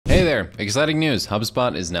Hey there, exciting news.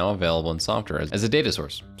 HubSpot is now available in Softr as a data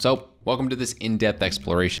source. So welcome to this in-depth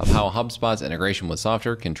exploration of how HubSpot's integration with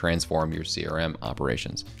Softr can transform your CRM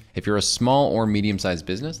operations. If you're a small or medium-sized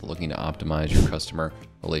business looking to optimize your customer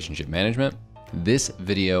relationship management, this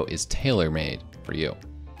video is tailor-made for you.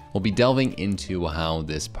 We'll be delving into how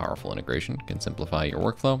this powerful integration can simplify your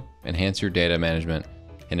workflow, enhance your data management,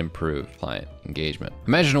 and improve client engagement.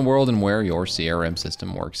 Imagine a world in where your CRM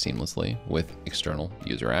system works seamlessly with external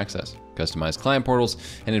user access, customized client portals,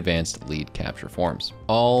 and advanced lead capture forms,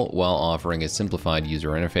 all while offering a simplified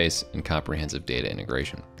user interface and comprehensive data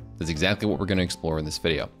integration. That's exactly what we're going to explore in this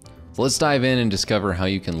video. So let's dive in and discover how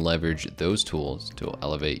you can leverage those tools to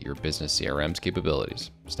elevate your business CRM's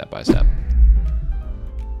capabilities step by step.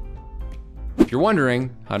 If you're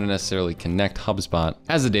wondering how to necessarily connect HubSpot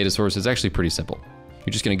as a data source, it's actually pretty simple.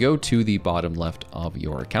 You're just going to go to the bottom left of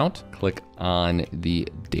your account, click on the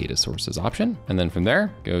data sources option, and then from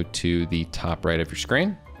there, go to the top right of your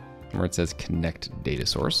screen where it says connect data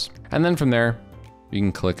source. And then from there,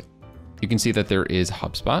 you can see that there is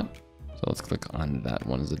HubSpot. So let's click on that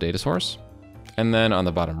one as a data source. And then on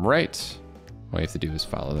the bottom right, all you have to do is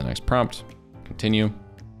follow the next prompt, continue.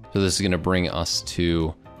 So this is going to bring us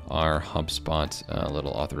to our HubSpot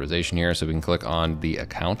little authorization here. So we can click on the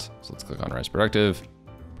account. So let's click on Rise Productive,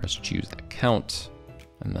 press choose the account.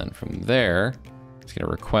 And then from there, it's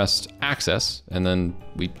gonna request access and then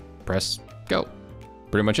we press go.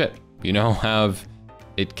 Pretty much it. You now have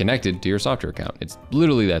it connected to your Softr account. It's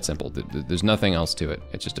literally that simple. There's nothing else to it.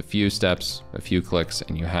 It's just a few steps, a few clicks,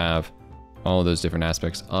 and you have all of those different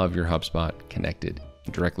aspects of your HubSpot connected,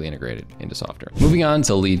 directly integrated into Softr. Moving on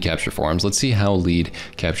to lead capture forms, let's see how lead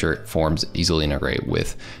capture forms easily integrate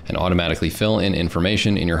with and automatically fill in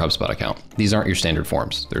information in your HubSpot account. These aren't your standard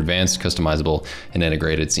forms. They're advanced, customizable, and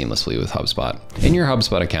integrated seamlessly with HubSpot. In your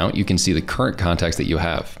HubSpot account, you can see the current contacts that you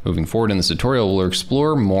have. Moving forward in this tutorial, we'll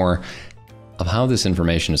explore more of how this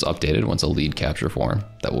information is updated once a lead capture form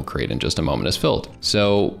that we'll create in just a moment is filled.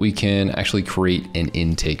 So we can actually create an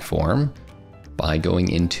intake form by going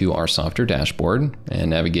into our Softr dashboard and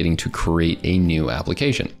navigating to create a new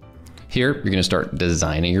application. Here, you're gonna start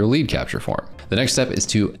designing your lead capture form. The next step is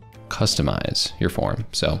to customize your form.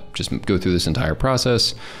 So just go through this entire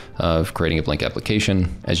process of creating a blank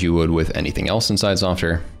application as you would with anything else inside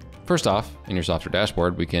Softr. First off, in your Softr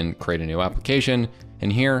dashboard, we can create a new application,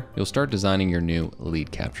 and here you'll start designing your new lead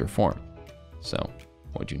capture form. So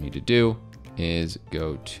what you need to do is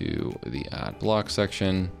go to the add block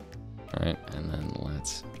section. All right, and then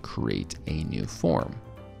let's create a new form.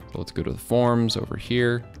 So let's go to the forms over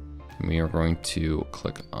here, and we are going to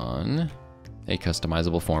click on a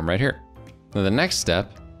customizable form right here. Now the next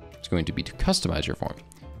step is going to be to customize your form.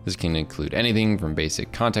 This can include anything from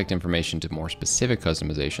basic contact information to more specific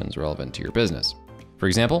customizations relevant to your business. For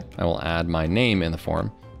example, I will add my name in the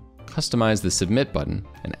form, customize the submit button,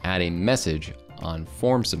 and add a message on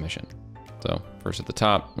form submission. So first at the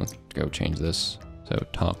top, let's go change this. So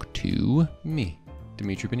talk to me,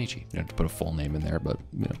 Dimitri Benici. You don't have to put a full name in there, but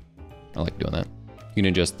you know, I like doing that. You can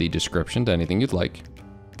adjust the description to anything you'd like.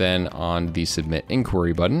 Then on the submit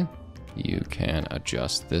inquiry button, you can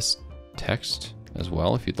adjust this text as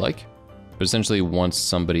well if you'd like. But essentially once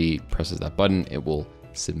somebody presses that button, it will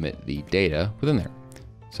submit the data within there.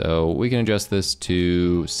 So we can adjust this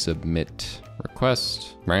to submit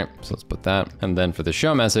request, right? So let's put that. And then for the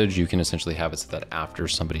show message, you can essentially have it so that after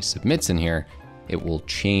somebody submits in here, it will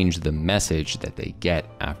change the message that they get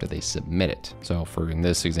after they submit it. So in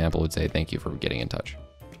this example, it would say, thank you for getting in touch.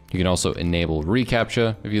 You can also enable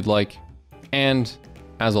reCAPTCHA if you'd like. And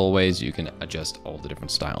as always, you can adjust all the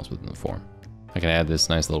different styles within the form. I can add this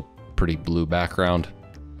nice little pretty blue background.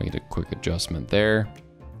 Make a quick adjustment there.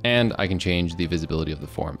 And I can change the visibility of the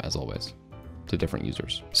form as always to different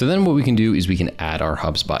users. So then what we can do is we can add our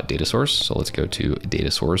HubSpot data source. So let's go to data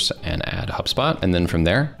source and add HubSpot. And then from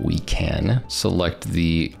there, we can select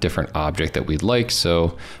the different object that we'd like.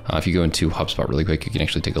 So if you go into HubSpot really quick, you can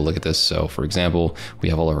actually take a look at this. So for example, we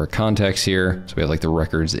have all of our contacts here. So we have like the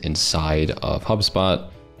records inside of HubSpot.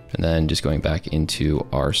 And then just going back into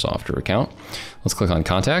our Softr account, let's click on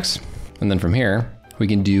contacts. And then from here, we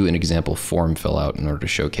can do an example form fill out in order to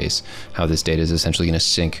showcase how this data is essentially going to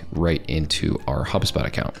sync right into our HubSpot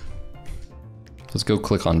account. Let's go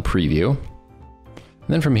click on preview. And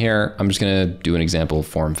then from here, I'm just going to do an example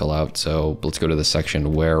form fill out. So let's go to the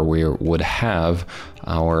section where we would have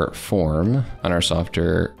our form on our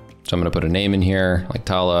Softr. So I'm going to put a name in here like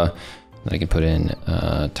Tala. Then I can put in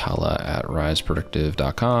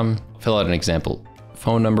tala@riseproductive.com, fill out an example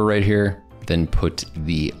phone number right here. Then put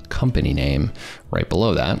the company name right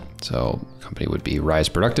below that. So company would be Rise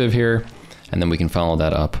Productive here. And then we can follow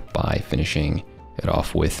that up by finishing it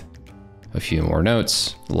off with a few more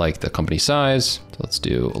notes, like the company size. So let's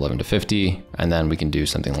do 11 to 50. And then we can do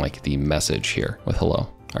something like the message here with hello.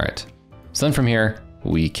 All right. So then from here,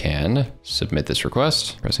 we can submit this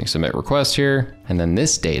request, pressing submit request here. And then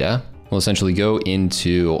this data will essentially go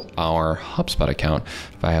into our HubSpot account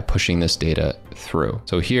via pushing this data through.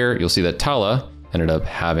 So here you'll see that Tala ended up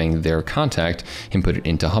having their contact input it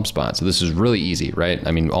into HubSpot. So this is really easy, right?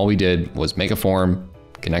 I mean, all we did was make a form,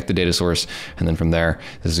 connect the data source, and then from there,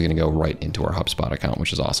 this is gonna go right into our HubSpot account,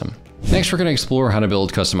 which is awesome. Next, we're gonna explore how to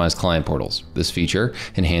build customized client portals. This feature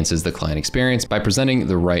enhances the client experience by presenting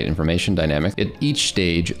the right information dynamic at each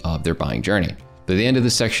stage of their buying journey. By the end of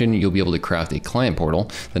this section, you'll be able to craft a client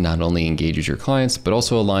portal that not only engages your clients, but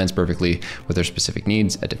also aligns perfectly with their specific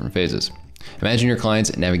needs at different phases. Imagine your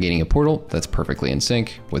clients navigating a portal that's perfectly in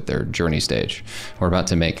sync with their journey stage. We're about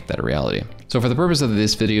to make that a reality. So for the purpose of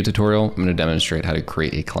this video tutorial, I'm going to demonstrate how to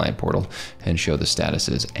create a client portal and show the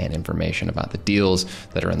statuses and information about the deals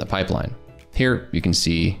that are in the pipeline. Here you can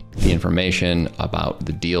see the information about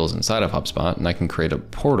the deals inside of HubSpot, and I can create a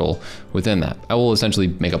portal within that. I will essentially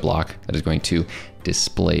make a block that is going to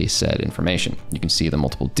display said information. You can see the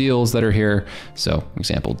multiple deals that are here. So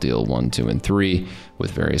example, deal 1, 2, and 3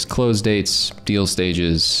 with various close dates, deal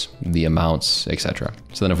stages, the amounts, etc.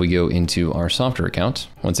 So then if we go into our Softr account,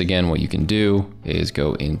 once again, what you can do is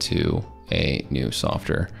go into a new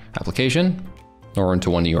Softr application or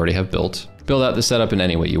into one you already have built. Build out the setup in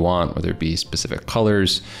any way you want, whether it be specific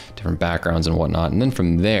colors, different backgrounds and whatnot. And then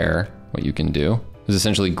from there, what you can do is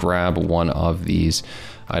essentially grab one of these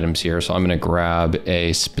items here. So I'm gonna grab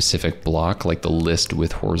a specific block like the list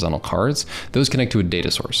with horizontal cards. Those connect to a data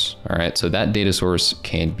source, all right? So that data source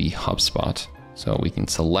can be HubSpot. So we can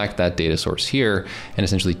select that data source here and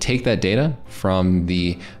essentially take that data from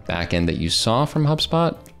the backend that you saw from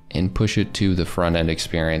HubSpot and push it to the front end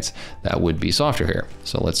experience that would be Softr here.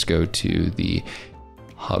 So let's go to the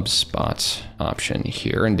HubSpot option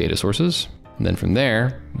here in data sources. And then from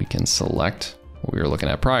there, we can select what we were looking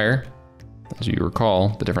at prior. As you recall,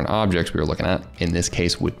 the different objects we were looking at in this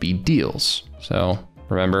case would be deals. So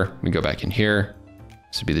remember, we go back in here.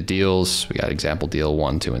 This would be the deals. We got example deal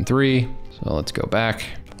 1, 2, and 3. So let's go back,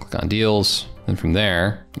 click on deals. And from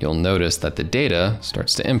there, you'll notice that the data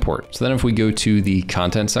starts to import. So then if we go to the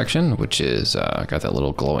content section, which is got that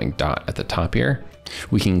little glowing dot at the top here,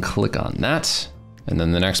 we can click on that. And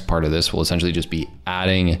then the next part of this will essentially just be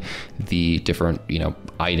adding the different,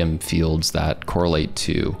 item fields that correlate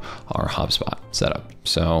to our HubSpot setup.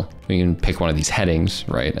 So we can pick one of these headings,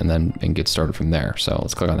 right? And get started from there. So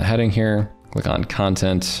let's click on the heading here, click on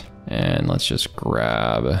content, and let's just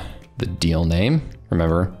grab the deal name.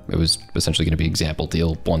 Remember, it was essentially going to be example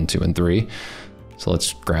deal 1, 2, and 3. So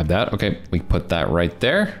let's grab that. Okay, we put that right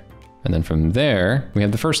there. And then from there, we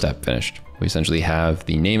have the first step finished. We essentially have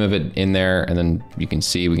the name of it in there. And then you can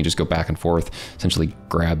see, we can just go back and forth, essentially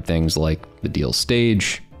grab things like the deal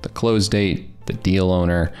stage, the close date, the deal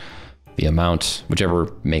owner, the amount,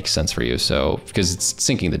 whichever makes sense for you. So because it's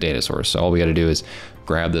syncing the data source. So all we got to do is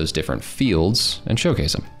grab those different fields and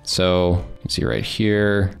showcase them. So you can see right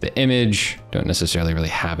here, the image, don't necessarily really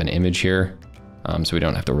have an image here. So we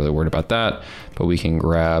don't have to really worry about that, but we can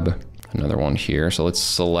grab another one here. So let's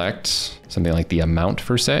select something like the amount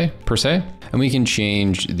per se, and we can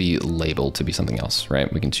change the label to be something else,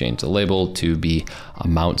 right? We can change the label to be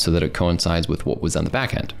amount so that it coincides with what was on the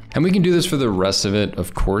back end. And we can do this for the rest of it,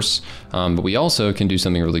 of course, but we also can do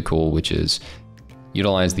something really cool, which is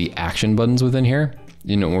utilize the action buttons within here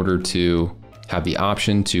in order to have the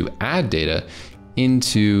option to add data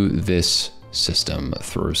into this system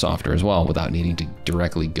through Softr as well without needing to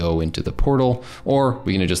directly go into the portal, or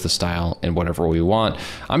we can adjust the style and whatever we want.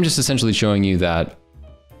 I'm just essentially showing you that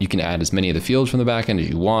you can add as many of the fields from the backend as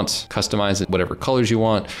you want, customize it, whatever colors you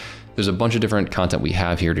want. There's a bunch of different content we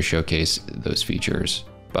have here to showcase those features.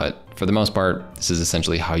 But for the most part, this is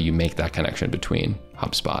essentially how you make that connection between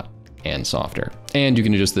HubSpot and Softr. And you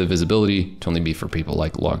can adjust the visibility to only be for people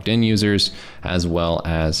like logged in users, as well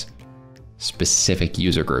as specific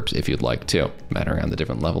user groups if you'd like to, mattering on the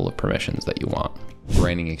different level of permissions that you want.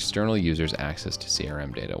 Granting external users access to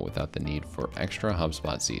CRM data without the need for extra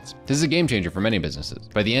HubSpot seats. This is a game changer for many businesses.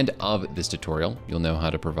 By the end of this tutorial, you'll know how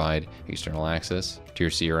to provide external access to your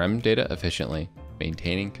CRM data efficiently,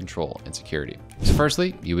 maintaining control and security. So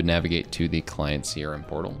firstly, you would navigate to the client CRM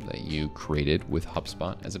portal that you created with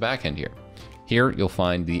HubSpot as a backend here. Here, you'll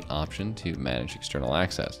find the option to manage external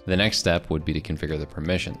access. The next step would be to configure the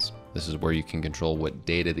permissions. This is where you can control what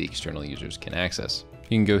data the external users can access.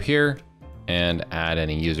 You can go here and add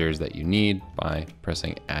any users that you need by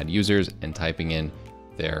pressing add users and typing in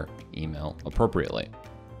their email appropriately.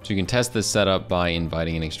 So you can test this setup by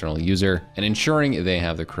inviting an external user and ensuring they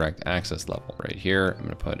have the correct access level. Right here, I'm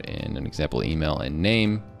gonna put in an example email and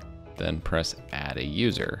name, then press add a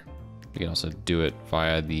user. You can also do it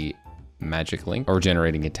via the magic link or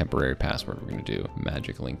generating a temporary password. We're gonna do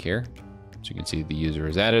magic link here. So you can see the user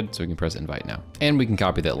is added, so we can press invite now. And we can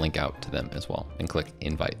copy that link out to them as well and click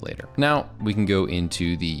invite later. Now we can go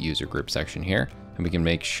into the user group section here and we can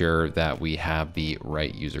make sure that we have the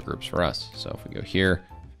right user groups for us. So if we go here,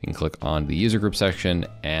 you can click on the user group section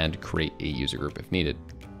and create a user group if needed.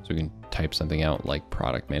 So we can type something out like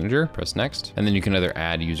product manager, press next, and then you can either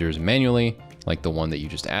add users manually, like the one that you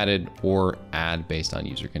just added, or add based on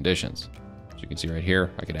user conditions. So you can see right here,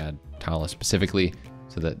 I could add Tala specifically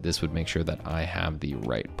so that this would make sure that I have the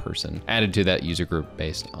right person added to that user group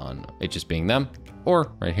based on it just being them.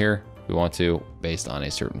 Or right here, we want to, based on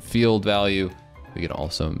a certain field value, we could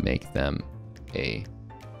also make them a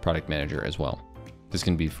product manager as well. This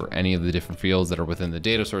can be for any of the different fields that are within the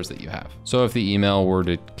data source that you have. So if the email were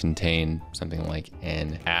to contain something like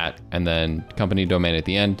an @ and then company domain at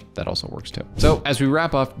the end, that also works too. So as we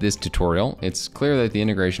wrap up this tutorial, it's clear that the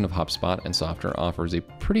integration of HubSpot and Softr offers a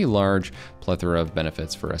pretty large plethora of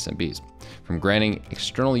benefits for SMBs. From granting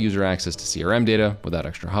external user access to CRM data without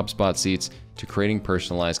extra HubSpot seats, to creating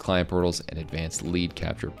personalized client portals and advanced lead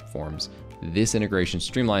capture forms, this integration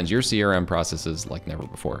streamlines your CRM processes like never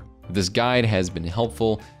before. If this guide has been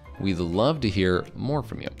helpful, we'd love to hear more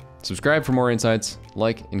from you. Subscribe for more insights,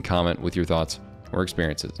 like and comment with your thoughts or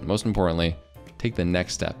experiences. And most importantly, take the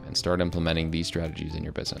next step and start implementing these strategies in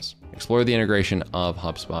your business. Explore the integration of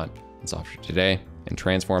HubSpot and Softr today and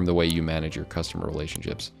transform the way you manage your customer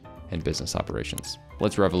relationships and business operations.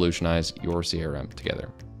 Let's revolutionize your CRM together.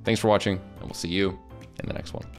 Thanks for watching, and we'll see you in the next one.